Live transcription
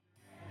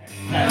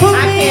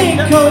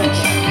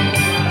coach,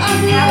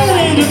 I'm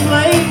ready to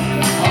play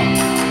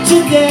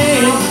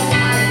today.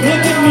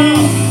 Look at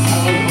me,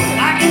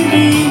 I can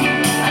be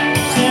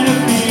center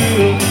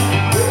field.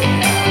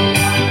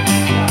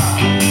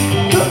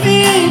 Put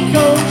me in,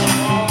 coach,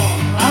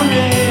 I'm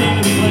ready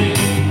to play.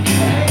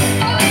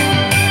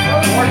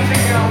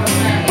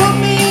 Put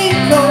me in,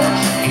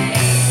 coach,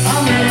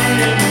 I'm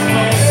ready to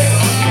play.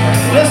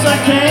 Yes, I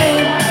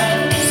can,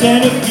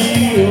 center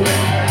field.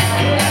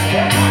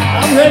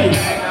 I'm ready.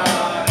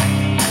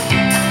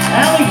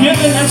 Alan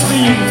Gibbon, that's for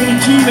you, for the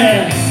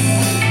G-Man.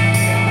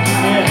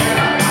 Yeah.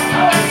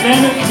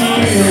 Center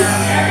field.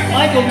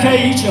 Michael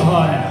K. Eat your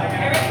heart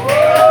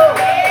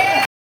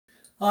out.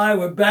 Hi,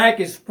 we're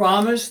back as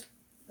promised.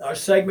 Our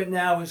segment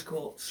now is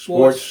called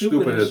Sports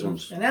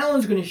Stupidisms. And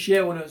Alan's going to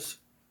share with us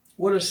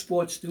what a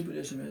sports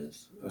stupidism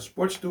is. A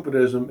sports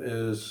stupidism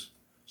is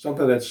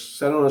something that's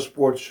said on a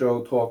sports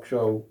show, talk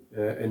show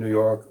in New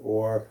York,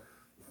 or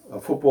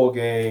a football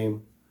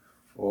game,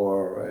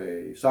 or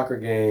a soccer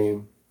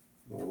game,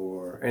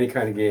 or any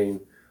kind of game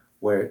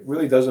where it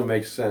really doesn't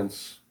make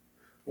sense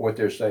what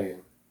they're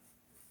saying.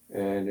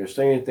 And they're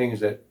saying things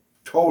that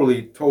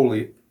totally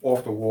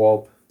off the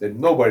wall, that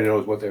nobody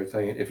knows what they're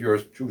saying if you're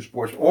a true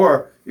sports,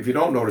 or if you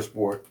don't know the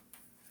sport,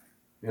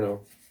 you know.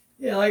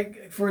 Yeah,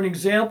 like for an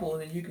example,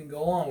 and then you can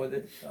go on with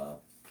it.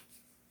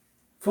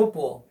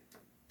 Football.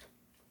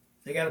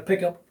 They got to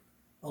pick up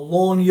a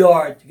long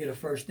yard to get a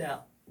first down.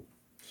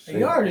 A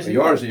yard is a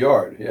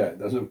yard. Yeah,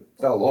 it's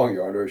not a long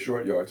yard or a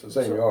short yard. It's the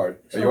same yard.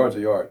 A yard's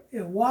a yard.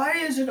 Yeah, why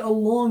is it a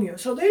long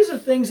yard? So these are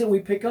things that we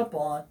pick up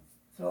on.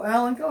 So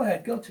Alan, go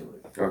ahead, go to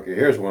it. Okay,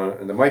 here's one.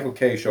 And the Michael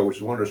K. Show, which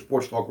is one of the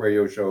sports talk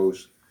radio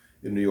shows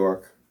in New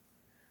York.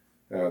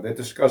 They're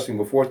discussing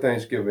before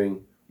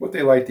Thanksgiving what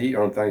they like to eat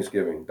on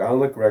Thanksgiving. Don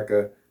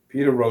LaGreca,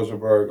 Peter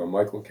Rosenberg, and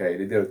Michael K.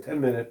 They did a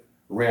 10-minute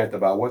rant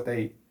about what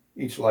they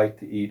each like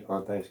to eat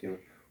on Thanksgiving.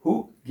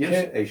 Who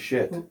gives a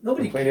shit?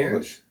 Nobody in plain cares.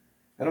 English?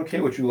 I don't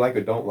care what you like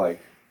or don't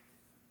like.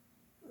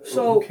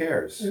 So who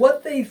cares?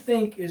 What they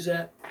think is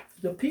that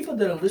the people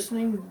that are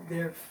listening,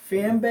 their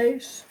fan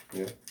base,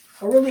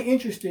 are really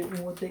interested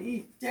in what they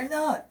eat. They're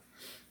not.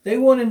 They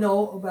want to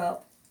know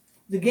about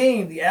the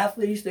game, the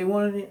athletes. They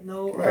want to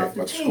know about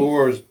the team.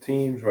 Scores,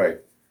 teams, right.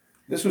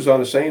 This was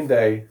on the same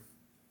day.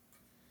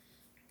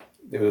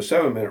 There was a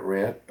 7-minute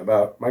rant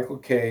about Michael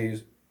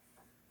K's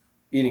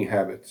eating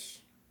habits.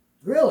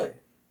 Really?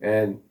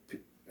 And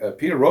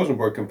Peter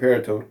Rosenberg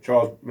compared to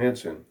Charles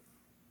Manson.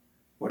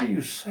 What are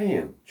you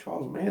saying,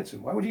 Charles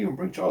Manson? Why would you even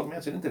bring Charles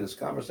Manson into this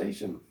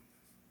conversation?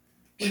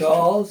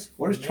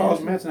 What does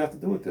Charles Manson have to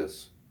do with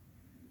this?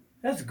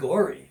 That's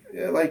gory.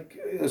 Yeah, like,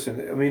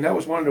 listen, I mean, that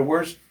was one of the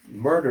worst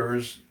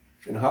murders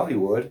in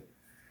Hollywood,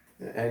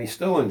 and he's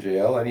still in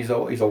jail, and he's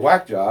a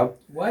whack job.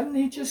 Why didn't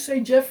he just say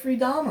Jeffrey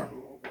Dahmer?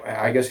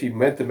 I guess he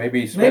meant to.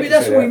 Maybe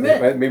that's what he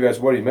meant. Maybe that's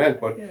what he meant.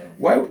 But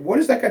why? What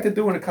does that got to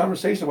do in a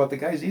conversation about the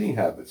guy's eating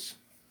habits?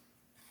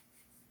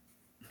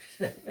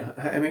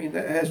 I mean,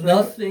 that has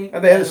nothing.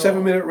 And they had a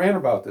 7-minute rant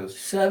about this.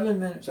 7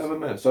 minutes. 7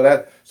 minutes. So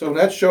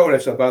that show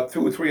that's about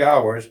 2 or 3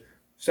 hours,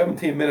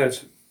 17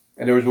 minutes,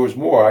 and there was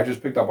more. I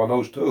just picked up on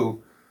those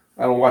two.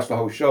 I don't watch the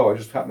whole show. I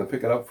just happened to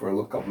pick it up for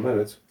a couple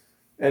minutes.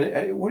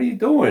 And what are you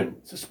doing?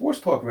 It's a sports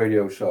talk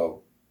radio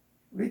show.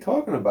 What are you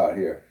talking about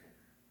here?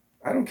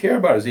 I don't care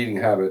about his eating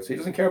habits. He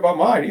doesn't care about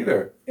mine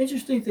either.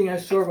 Interesting thing I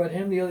saw about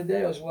him the other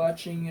day. I was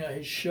watching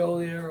his show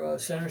there,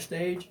 Center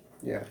Stage.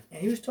 Yeah.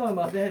 And he was talking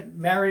about that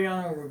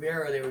Mariano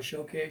Rivera. They were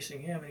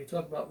showcasing him, and he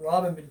talked about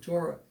Robin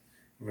Ventura,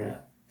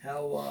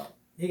 how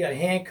he got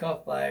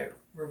handcuffed by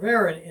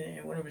Rivera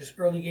in one of his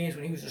early games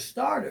when he was a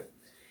starter.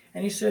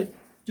 And he said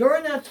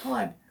during that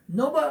time,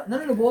 none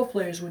of the ball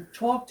players would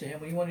talk to him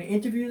when he wanted to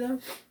interview them.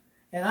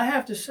 And I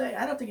have to say,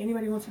 I don't think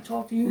anybody wants to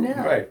talk to you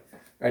now. Right.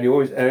 And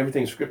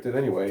everything's scripted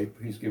anyway.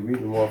 He's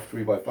reading them off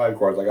 3x5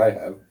 cards like I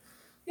have.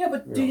 Yeah,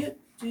 but do you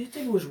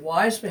think it was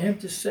wise for him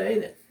to say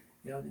that?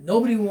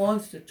 Nobody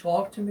wants to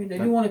talk to me. They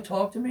didn't want to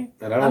talk to me.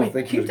 And I don't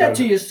think keep that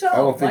to yourself. I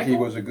don't think Michael. he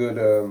was a good.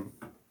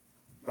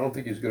 I don't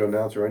think he's a good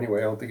announcer anyway.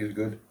 I don't think he's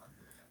good.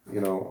 I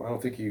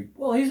don't think he.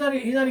 Well, he's not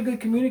a good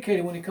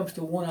communicator when it comes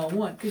to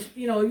one-on-one. Because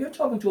you're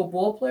talking to a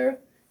ball player.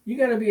 You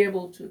got to be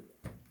able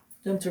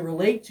them to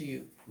relate to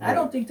you. Right. I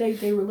don't think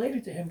they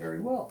related to him very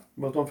well.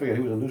 Well, don't forget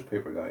he was a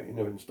newspaper guy. He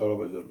never started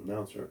off as an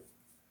announcer.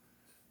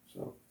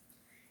 So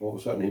all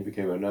of a sudden he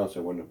became an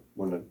announcer when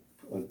the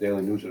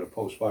Daily News or the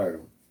Post fired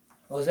him.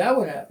 Oh, is that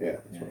what happened? Yeah,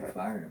 that's what happened.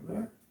 Fired him.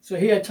 Yeah. So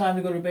he had time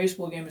to go to a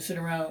baseball game and sit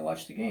around and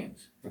watch the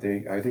games. I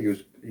think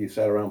he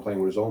sat around playing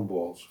with his own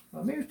balls.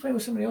 Well, maybe he was playing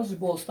with somebody else's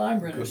balls,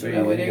 Steinbrenner. So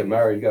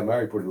he got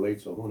married pretty late,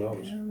 so who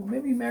knows? Yeah, well,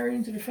 maybe he married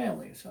into the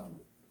family or something.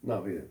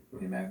 No, he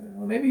didn't.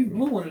 Well, maybe he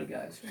blew one of the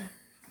guys.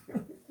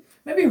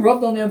 Maybe he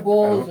rubbed on their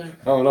balls I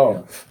don't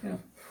know.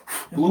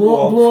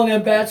 Blew on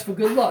their bats for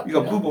good luck. You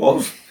got blue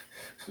balls.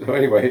 So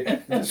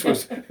anyway, this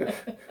was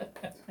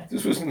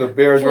in the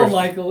Bears. Poor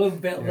Michael.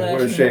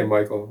 What a shame,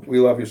 Michael. We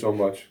love you so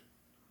much.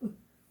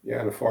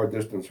 Yeah, in a far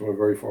distance, from a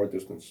very far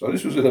distance. So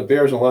this was in the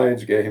Bears and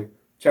Lions game.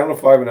 Channel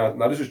 5 announced.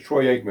 Now this is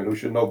Troy Aikman, who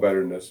should know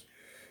better than this.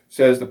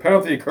 Says the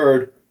penalty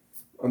occurred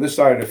on this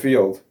side of the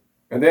field.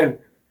 And then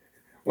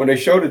when they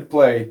showed it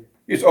play,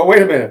 he said, "Oh,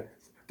 wait a minute.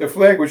 The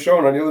flag was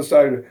shown on the other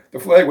side. The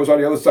flag was on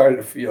the other side of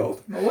the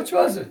field." Well, which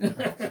was it?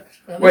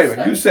 Wait a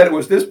minute. You said it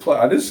was this play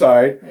on this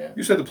side. Yeah.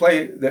 You said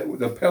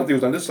the penalty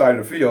was on this side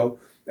of the field,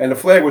 and the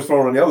flag was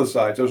thrown on the other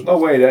side. So there's no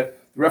way that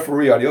the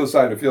referee on the other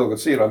side of the field could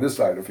see it on this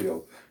side of the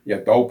field. Yeah,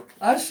 dope.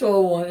 I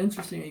saw one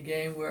interesting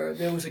game where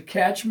there was a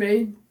catch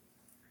made,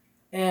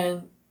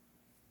 and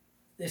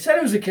they said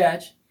it was a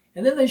catch,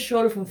 and then they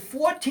showed it from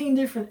 14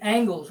 different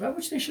angles, right?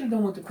 Which they should have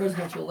done with the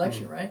presidential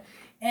election, right?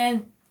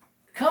 And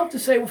come to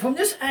say, well, from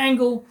this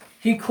angle,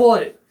 he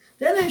caught it.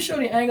 Then they show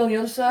the angle on the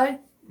other side.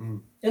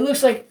 It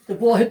looks like the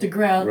ball hit the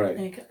ground.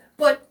 Right.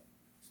 But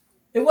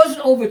it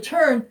wasn't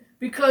overturned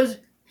because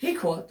he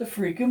caught the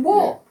freaking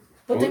ball.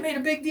 But they made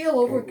a big deal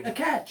over a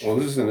catch. Well,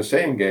 this is in the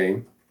same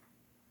game.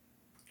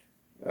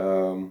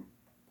 Who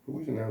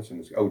was announcing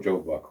this? Oh, Joe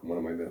Buck,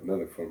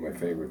 another one of my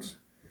favorites.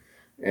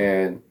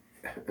 And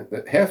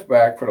the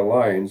halfback for the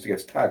Lions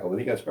gets tackled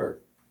and he gets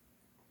hurt.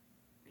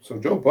 So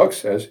Joe Buck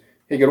says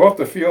he got off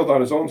the field on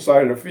his own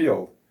side of the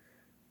field.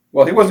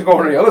 Well, he wasn't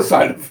going on the other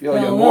side of the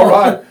field, you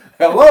moron.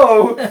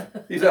 Hello,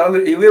 he's on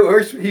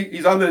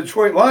the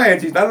Detroit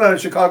Lions. He's not on the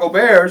Chicago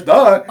Bears.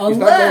 Duh.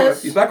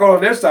 He's not going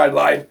on their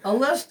sideline.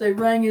 Unless they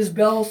rang his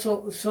bell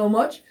so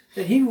much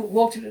that he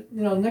walked to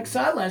the next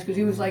sidelines because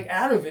he was like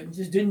out of it and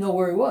just didn't know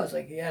where he was.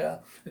 Like he had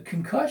a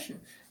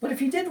concussion. But if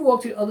he did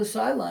walk to the other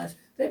sidelines,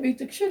 they beat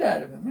the shit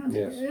out of him.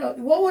 Yes.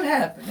 What would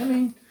happen? I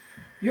mean,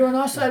 you're on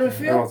our side of the I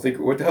field. don't think.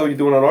 What the hell are you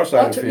doing on our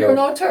side of the field? You're on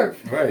our turf.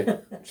 Right.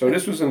 So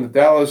this was in the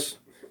Dallas,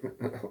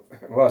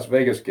 Las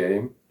Vegas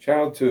game.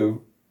 Channel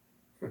 2.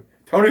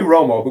 Tony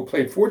Romo, who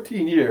played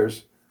 14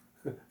 years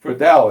for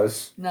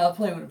Dallas. Now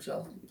playing with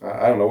himself.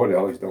 I don't know what the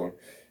hell he's doing.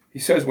 He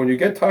says when you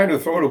get time to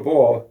throw the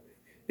ball,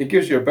 it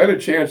gives you a better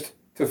chance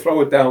to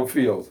throw it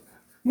downfield.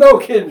 No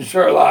kidding,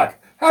 Sherlock.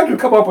 How'd you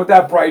come up with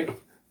that bright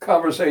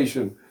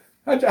conversation?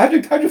 How'd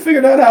you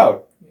figure that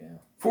out? Yeah.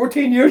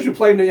 14 years you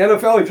played in the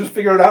NFL, you just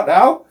figured it out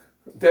now?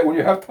 That when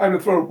you have time to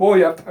throw the ball,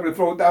 you have time to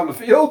throw it down the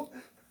field?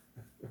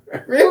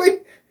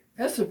 Really?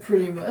 That's a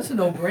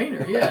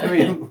no-brainer. Yeah. I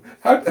mean,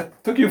 it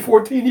took you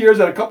 14 years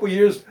and a couple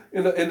years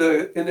in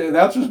the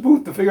announcer's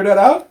booth to figure that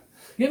out?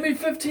 Give me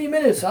 15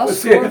 minutes. Let's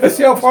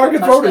see how far I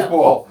can throw this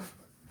ball.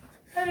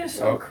 That is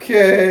so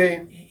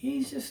okay.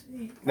 He's just.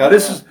 Now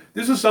this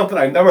is something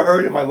I never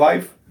heard in my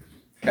life,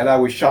 and I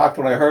was shocked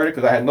when I heard it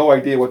because I had no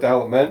idea what the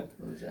hell it meant,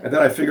 and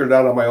then I figured it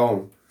out on my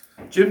own.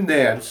 Jim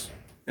Nantz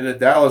in the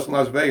Dallas and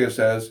Las Vegas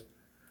says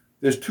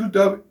there's two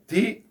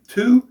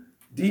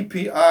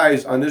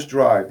DPIs on this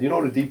drive. Do you know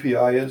what a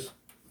DPI is?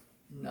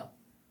 No.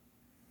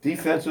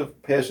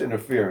 Defensive pass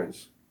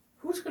interference.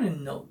 Who's going to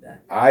know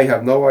that? I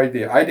have no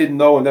idea. I didn't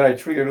know, and then I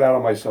figured it out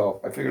on myself.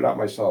 I figured it out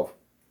myself.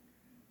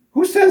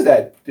 Who says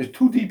that? There's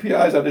two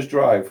DPIs on this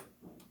drive.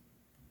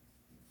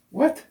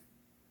 What?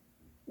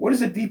 What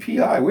is a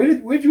DPI?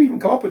 Where'd you even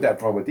come up with that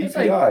from? A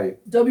DPI?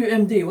 Like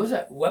WMD. What's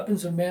that?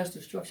 Weapons of mass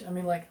destruction. I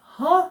mean, like,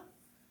 huh?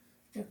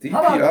 DPI.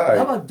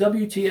 How about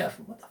WTF?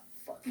 What the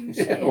fuck are you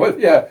saying?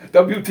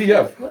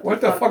 WTF.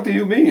 What the fuck do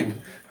you mean?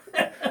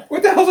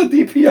 What the hell's a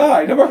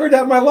DPI? Never heard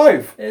that in my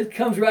life. It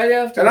comes right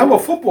after. And I'm a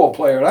football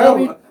player. And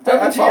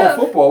I follow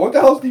football. What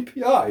the hell's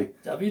DPI?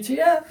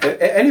 WTF.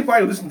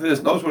 Anybody listening to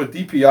this knows what a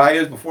DPI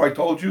is before I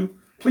told you?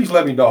 Please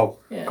let me know.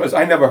 Because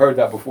I never heard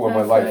that before in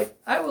my life.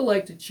 I would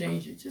like to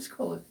change it. Just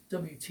call it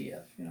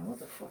WTF. What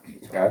the fuck are you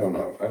talking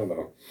about? I don't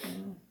know.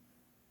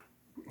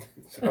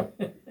 So.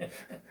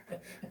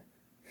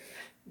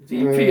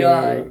 DPI.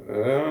 I don't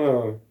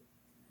know.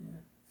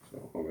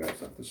 So,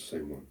 that's not the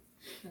same one.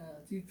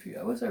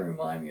 DPI. What does that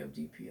remind me of,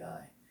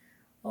 DPI?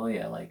 Oh,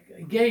 yeah, like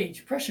a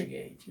gauge, pressure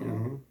gauge.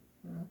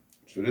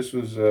 So this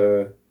was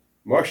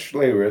Mark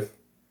Schlereth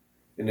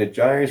in the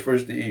Giants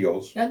versus the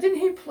Eagles. Now, didn't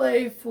he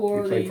play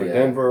for He played for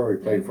Denver, or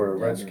he played for the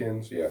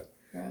Redskins. Yeah.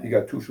 Right. He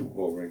got 2 Super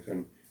Bowl rings,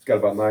 and he's got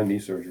about 9 knee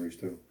surgeries,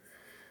 too.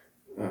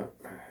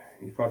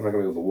 He's probably not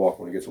going to be able to walk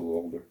when he gets a little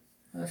older.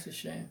 That's a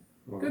shame.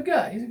 Good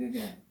guy. He's a good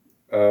guy.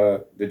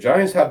 The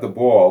Giants have the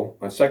ball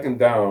on second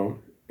down,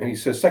 and he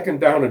says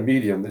second down and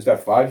medium. Is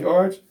that 5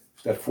 yards?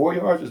 Is that 4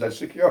 yards? Is that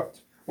 6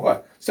 yards?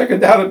 What? Second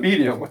down and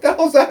medium. What the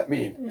hell does that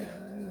mean? Yeah.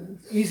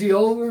 Easy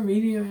over,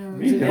 medium.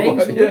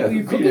 Medium.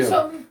 You cooking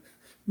something?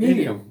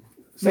 Medium.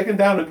 Second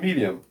down and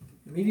medium.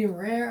 Medium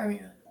rare? I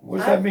mean, what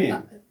does that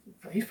mean?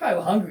 He's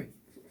probably hungry.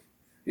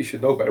 He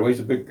should know better. Well, he's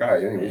a big guy.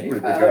 Anyway, he's a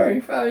pretty big guy.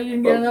 He probably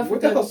didn't get enough. What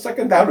the hell?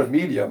 Second down and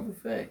medium.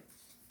 Buffet.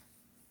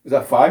 Is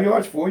that 5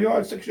 yards, 4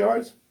 yards, 6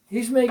 yards?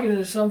 He's making an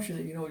assumption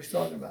that you know what he's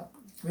talking about.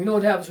 You know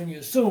what happens when you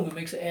assume. It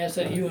makes an ass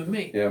out of you and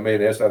me. Yeah, it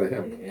made an ass out of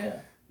him.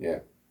 Yeah.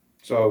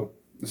 So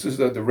this is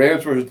the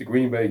Rams versus the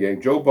Green Bay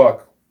game. Joe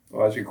Buck,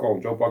 as you call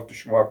him, Joe Buck the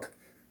schmuck.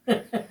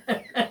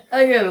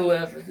 I gotta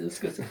laugh at this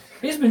because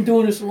he's been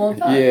doing this a long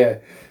time.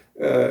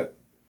 Yeah.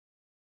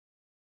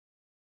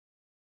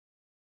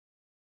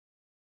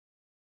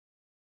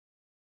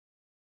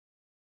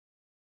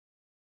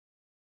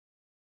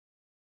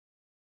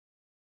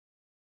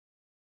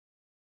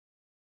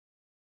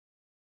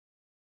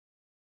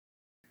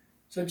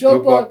 So Joe Joe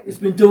Buck Buck- has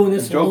been doing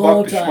this a Joe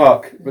long Buck the time.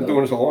 schmuck, been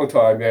doing this a long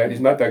time, man.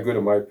 He's not that good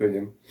in my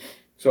opinion.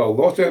 So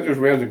Los Angeles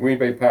Rams and Green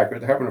Bay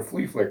Packers are having a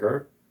flea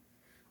flicker,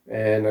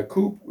 and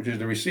Coop, which is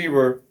the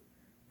receiver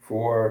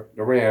for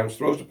the Rams,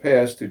 throws the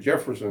pass to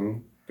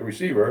Jefferson, the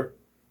receiver,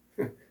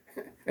 and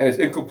it's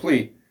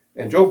incomplete.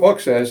 And Joe Buck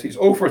says he's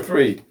 0 for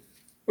 3.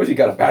 What's he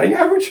got, a batting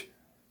average?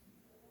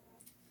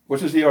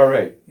 What's his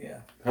ERA?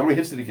 Yeah. How many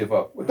hits did he give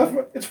up? What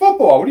the it's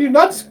football. What are you,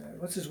 nuts?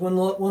 What's his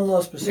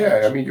win-loss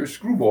percentage? Yeah, I mean, you're a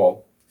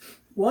screwball.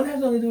 One has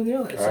nothing to do with the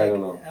other. It's I like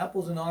don't know.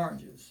 apples and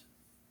oranges.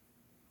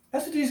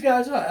 That's what these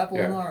guys are, apples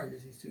and Yeah.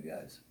 oranges, these two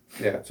guys.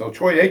 Yeah, so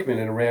Troy Aikman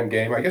in the Ram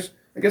game, I guess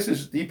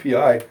this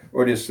DPI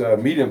or this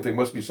medium thing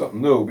must be something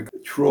new.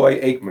 Because Troy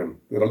Aikman.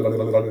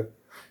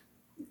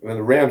 And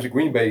the Rams at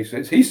Green Bay,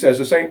 he says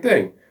the same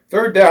thing.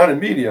 3rd down and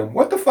medium.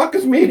 What the fuck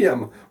is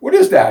medium? What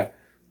is that?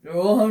 They're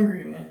all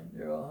hungry, man.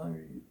 They're all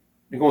hungry.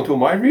 You going to a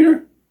mind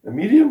reader? A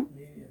medium?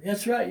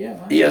 That's right,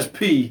 yeah.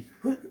 ESP.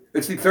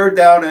 It's the 3rd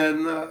down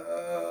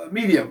and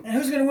medium. And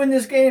who's going to win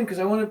this game? Because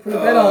I want to put a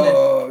bet on it.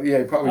 Oh,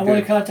 yeah, probably I did.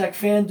 want to contact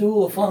FanDuel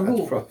or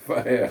Fanduel.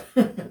 Yeah,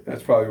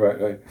 that's probably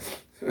right.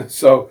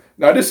 So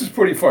now this is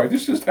pretty funny.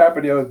 This just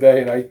happened the other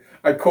day, and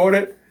I caught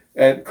it,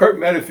 and Kurt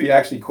Menefee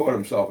actually caught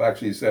himself.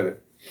 Actually said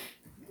it,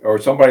 or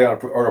somebody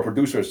or a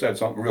producer said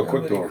something real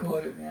quick to him.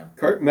 Caught it, man.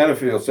 Kurt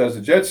Menefee says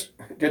the Jets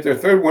get their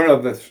 3rd win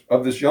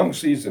of this young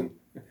season,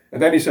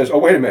 and then he says, "Oh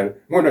wait a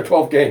minute, we're in a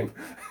 12th game."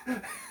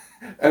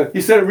 And he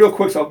said it real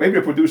quick, so maybe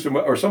a producer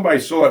or somebody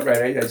saw it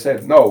right and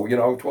said, "No,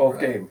 12th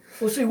game."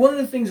 Well, see, one of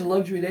the things of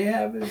luxury they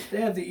have is they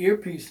have the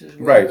earpieces.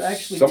 Where Right. they're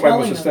actually Somebody must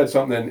telling have them. said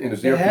something in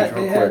his They earpiece had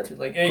real to, quick.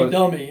 like, hey,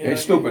 dummy. Hey,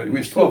 stupid. We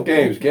have 12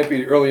 games. Can't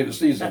be early in the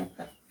season.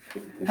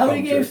 How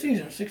many games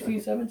season? 16,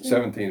 17?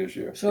 17 this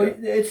year. So yeah.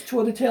 it's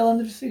toward the tail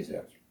end of the season.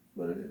 Yes.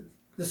 What it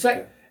is.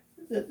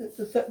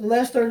 The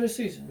last third of the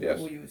season, Yes.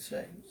 what you would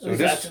say. So At least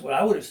this- that's what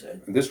I would have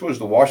said. This was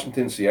the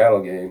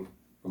Washington-Seattle game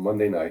on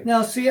Monday night.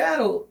 Now,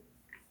 Seattle,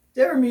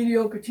 they're a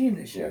mediocre team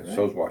this Yeah, year, right?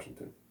 so's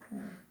Washington.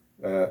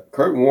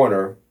 Kurt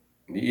Warner,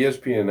 the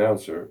ESPN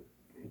announcer,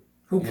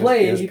 Who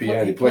played?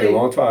 ESPN, he played a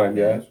long time,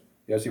 yes.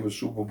 Yes, he was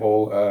Super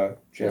Bowl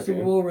champion.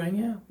 Super Bowl ring,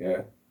 yeah. Yeah.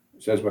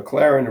 It says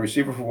McLaren, the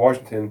receiver for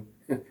Washington,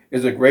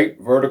 is a great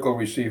vertical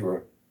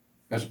receiver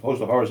as opposed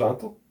to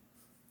horizontal.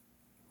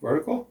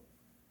 Vertical?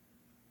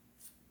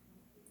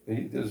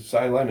 The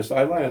sideline to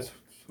sideline, it's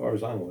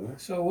horizontal, isn't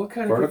it? So what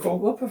kind Vertical?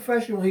 of what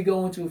profession will he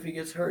go into if he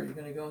gets hurt? You're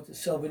going to go into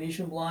sell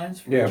Venetian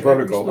blinds? Yeah,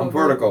 vertical. I'm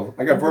vertical.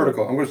 I got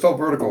vertical. I'm going to sell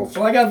verticals.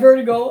 So I got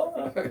vertigo.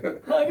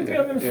 I got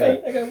Yeah.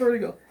 fate. I got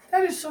vertigo.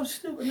 That is so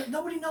stupid.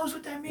 Nobody knows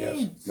what that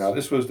means. Yes. Now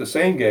this was the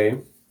same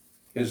game.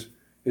 His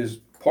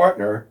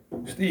partner,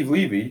 Steve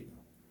Levy,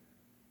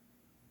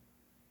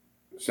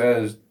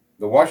 says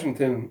the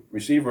Washington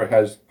receiver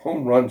has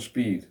home run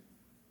speed.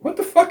 What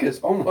the fuck is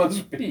home run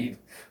speed?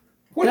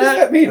 What does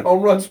that mean,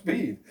 home run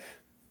speed?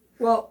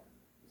 Well,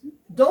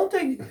 don't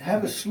they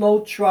have a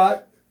slow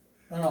trot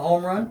on a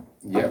home run?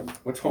 Yeah.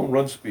 What's home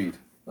run speed?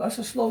 Well, that's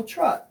a slow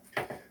trot.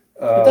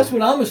 But that's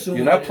what I'm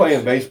assuming. You're not it playing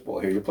is. baseball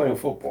here. You're playing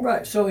football.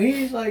 Right. So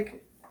he's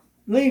like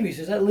Levy's.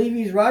 Is that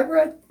Levy's rye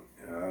bread?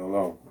 I don't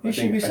know. He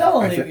should be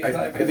selling Levy's rye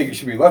I bread. think he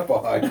should be left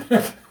behind.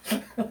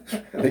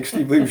 I think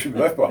Steve Levy should be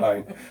left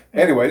behind.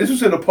 Anyway, this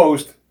was in the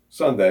Post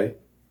Sunday.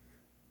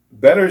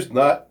 Bettors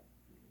not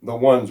the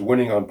ones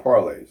winning on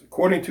parlays.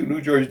 According to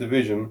New Jersey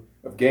Division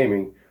of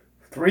Gaming,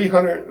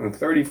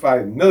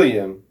 $335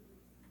 million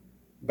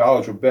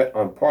were bet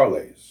on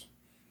parlays.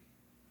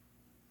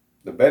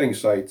 The betting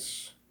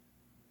sites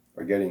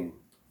are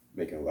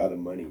making a lot of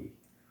money.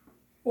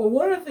 Well,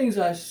 one of the things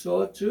I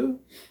saw too,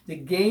 the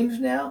games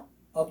now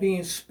are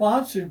being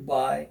sponsored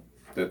by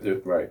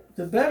Right.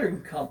 the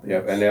betting companies.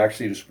 Yeah, and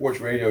actually the sports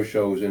radio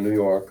shows in New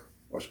York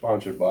are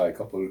sponsored by a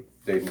couple of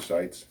dating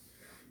sites.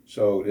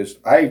 So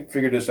I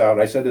figured this out,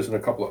 and I said this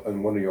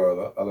in one of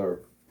your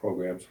other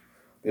programs.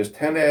 There's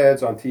 10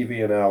 ads on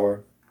TV an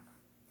hour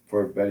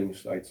for betting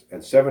sites,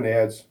 and 7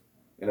 ads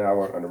an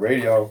hour on the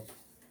radio.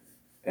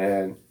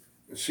 And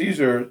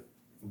Caesar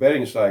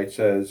betting site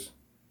says,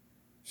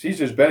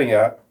 Caesar's betting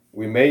app,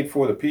 we made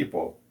for the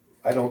people.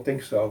 I don't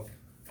think so.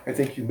 I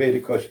think you made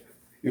it because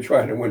you're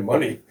trying to win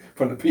money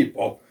from the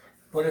people.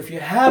 But if you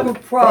have a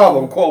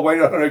Problem, call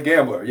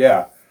 1-800-GAMBLER.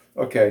 Yeah,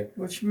 okay.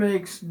 which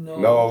makes No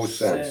no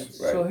sense,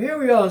 right. So here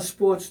we are in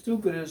Sports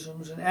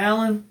Stupidisms, and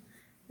Alan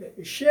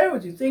share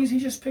with you things he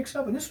just picks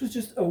up, and this was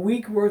just a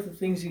week worth of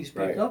things he's picked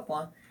Right. up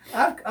on.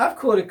 I've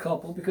caught a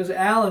couple because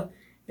Alan,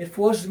 it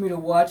forces me to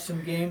watch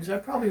some games I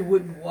probably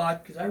wouldn't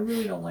watch because I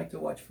really don't like to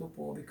watch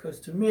football because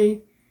to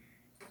me,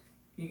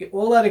 you get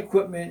all that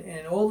equipment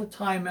and all the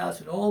timeouts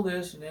and all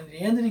this, and then at the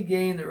end of the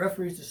game, the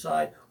referees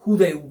decide who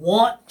they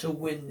want to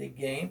win the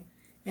game.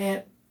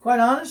 And quite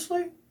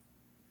honestly,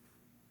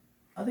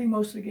 I think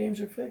most of the games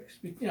are fixed.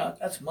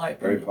 That's my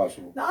opinion. Very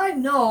possible. Now, I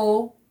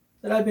know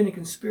that I've been a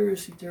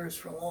conspiracy theorist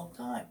for a long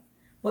time,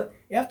 but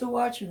after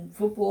watching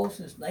football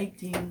since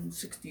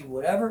 1960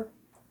 whatever,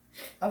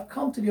 I've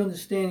come to the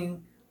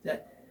understanding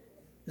that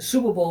the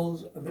Super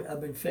Bowls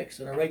have been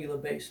fixed on a regular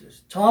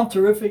basis. Tom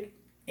Terrific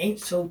ain't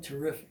so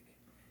terrific.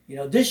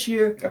 This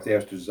year, Have to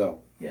ask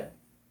Giselle. yeah.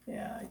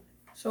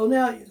 So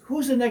now,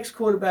 who's the next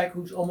quarterback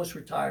who's almost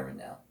retiring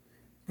now?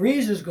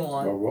 Breeze is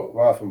gone. Well,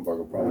 Roethlisberger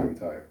will probably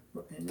retire.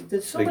 And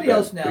there's somebody Big Ben,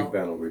 else now. Big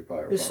Ben will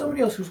retire. There's probably.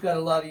 somebody else who's got a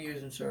lot of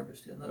years in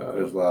service. There's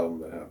a lot of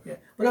them that have. Yeah,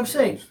 but I'm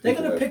saying they're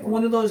going to pick one.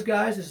 one of those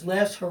guys as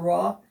last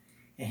hurrah,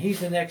 and he's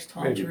the next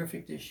Tom Maybe.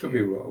 Terrific this Could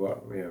year.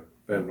 be,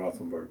 Ben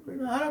Roethlisberger. Maybe.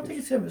 No, I don't think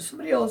it's him. It's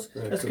somebody else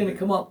Yeah, it that's could going to be.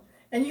 come up.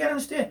 And you got to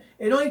understand,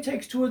 it only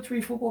takes 2 or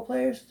 3 football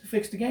players to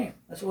fix the game.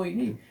 That's all you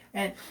need.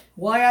 And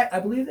why I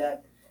believe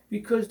that?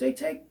 Because they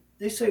say,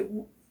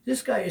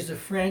 this guy is the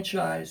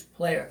franchise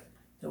player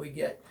that we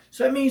get.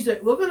 So that means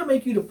that we're going to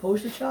make you the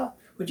poster child,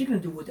 but you're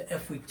going to do what the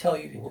F we tell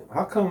you to do.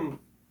 How come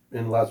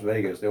in Las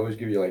Vegas they always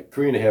give you like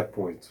 3.5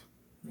 points,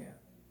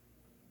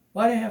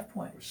 Why do they have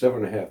points?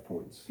 7.5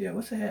 points, Yeah,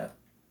 what's the half?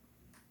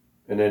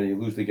 and then you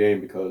lose the game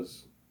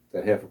because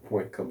that half a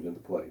point comes into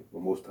play?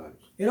 Well, most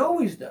times. It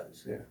always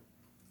does. Yeah.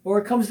 Or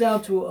it comes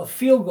down to a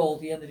field goal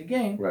at the end of the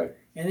game, Right.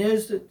 and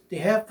there's the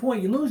half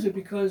point. You lose it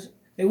because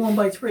they won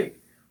by 3.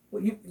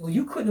 Well,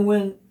 you couldn't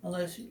win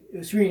unless it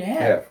was 3.5.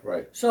 Half.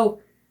 Right.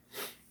 So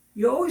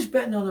you're always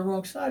betting on the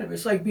wrong side of it.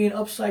 It's like being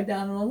upside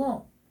down and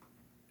alone.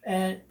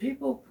 And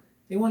people,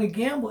 they want to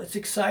gamble. It's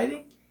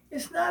exciting.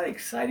 It's not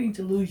exciting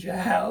to lose your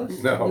house,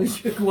 No.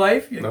 lose your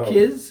wife, your No.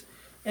 kids,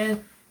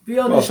 and be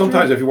on Well, the street.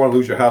 sometimes if you want to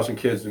lose your house and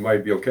kids, it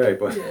might be okay,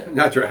 but Yeah.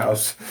 not your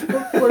house.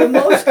 But in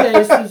most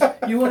cases,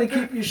 you want to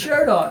keep your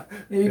shirt on.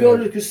 And you go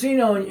to the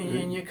casino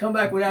and you come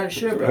back without a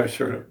shirt, but Right,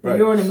 sure. Right.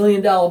 you're on $1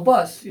 million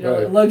bus, a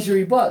Right.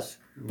 luxury bus.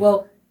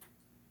 Well,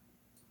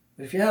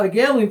 if you have a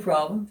gambling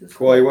problem, just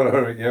Well, you want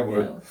to, yeah, you but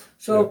know.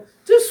 So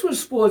this was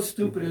Sports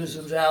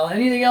Stupidisms, Al.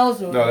 Anything else?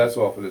 no, that's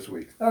all for this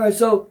week. All right,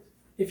 so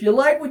if you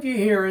like what you're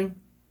hearing,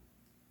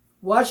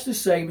 watch the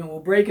segment. We'll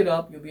break it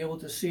up. You'll be able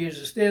to see it as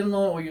a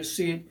standalone, or you'll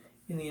see it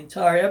in the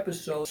entire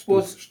episode.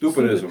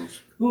 Stupidisms.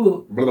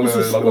 Ooh, this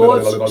is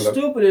Sports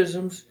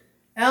Stupidisms.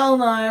 Al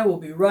and I will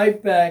be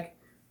right back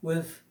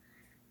with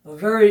a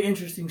very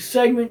interesting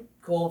segment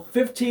called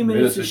 15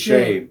 Minutes of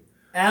Shame.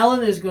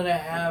 Alan is going to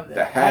have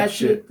the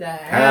hatchet, the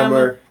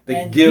hammer, the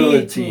and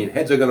guillotine.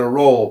 Heads are going to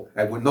roll,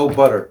 and with no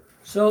butter.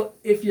 So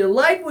if you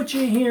like what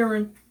you're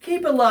hearing,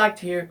 keep it locked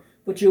here.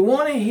 But you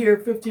want to hear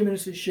 15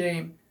 Minutes of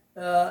Shame.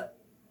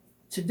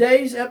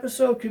 Today's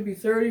episode could be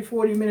 30,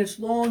 40 minutes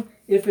long.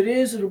 If it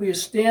is, it'll be a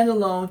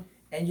standalone,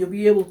 and you'll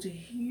be able to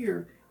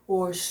hear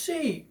or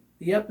see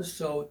the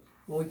episode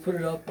when we put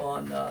it up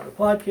on the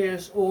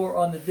podcast or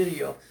on the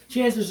video.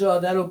 Chances are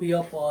that'll be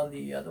up on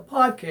the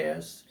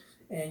podcast,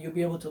 and you'll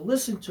be able to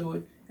listen to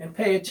it and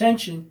pay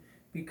attention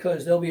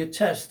because there'll be a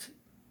test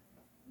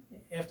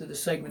after the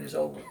segment is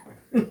over.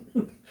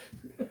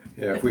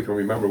 Yeah, if we can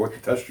remember what to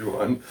test you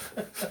on.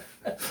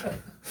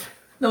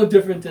 No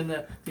different than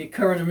the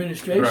current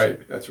administration.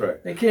 Right, that's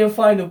right. They can't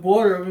find the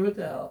border. I mean, what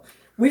the hell?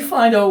 We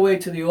find our way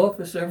to the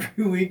office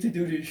every week to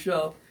do this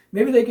show.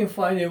 Maybe they can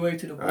find their way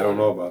to the border. I don't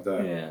know about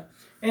that. Yeah.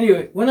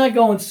 Anyway, we're not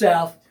going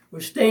south. We're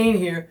staying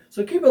here.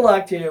 So keep it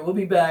locked here. We'll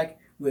be back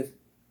with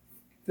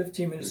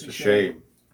 15 Minutes It's a of Shame. shame.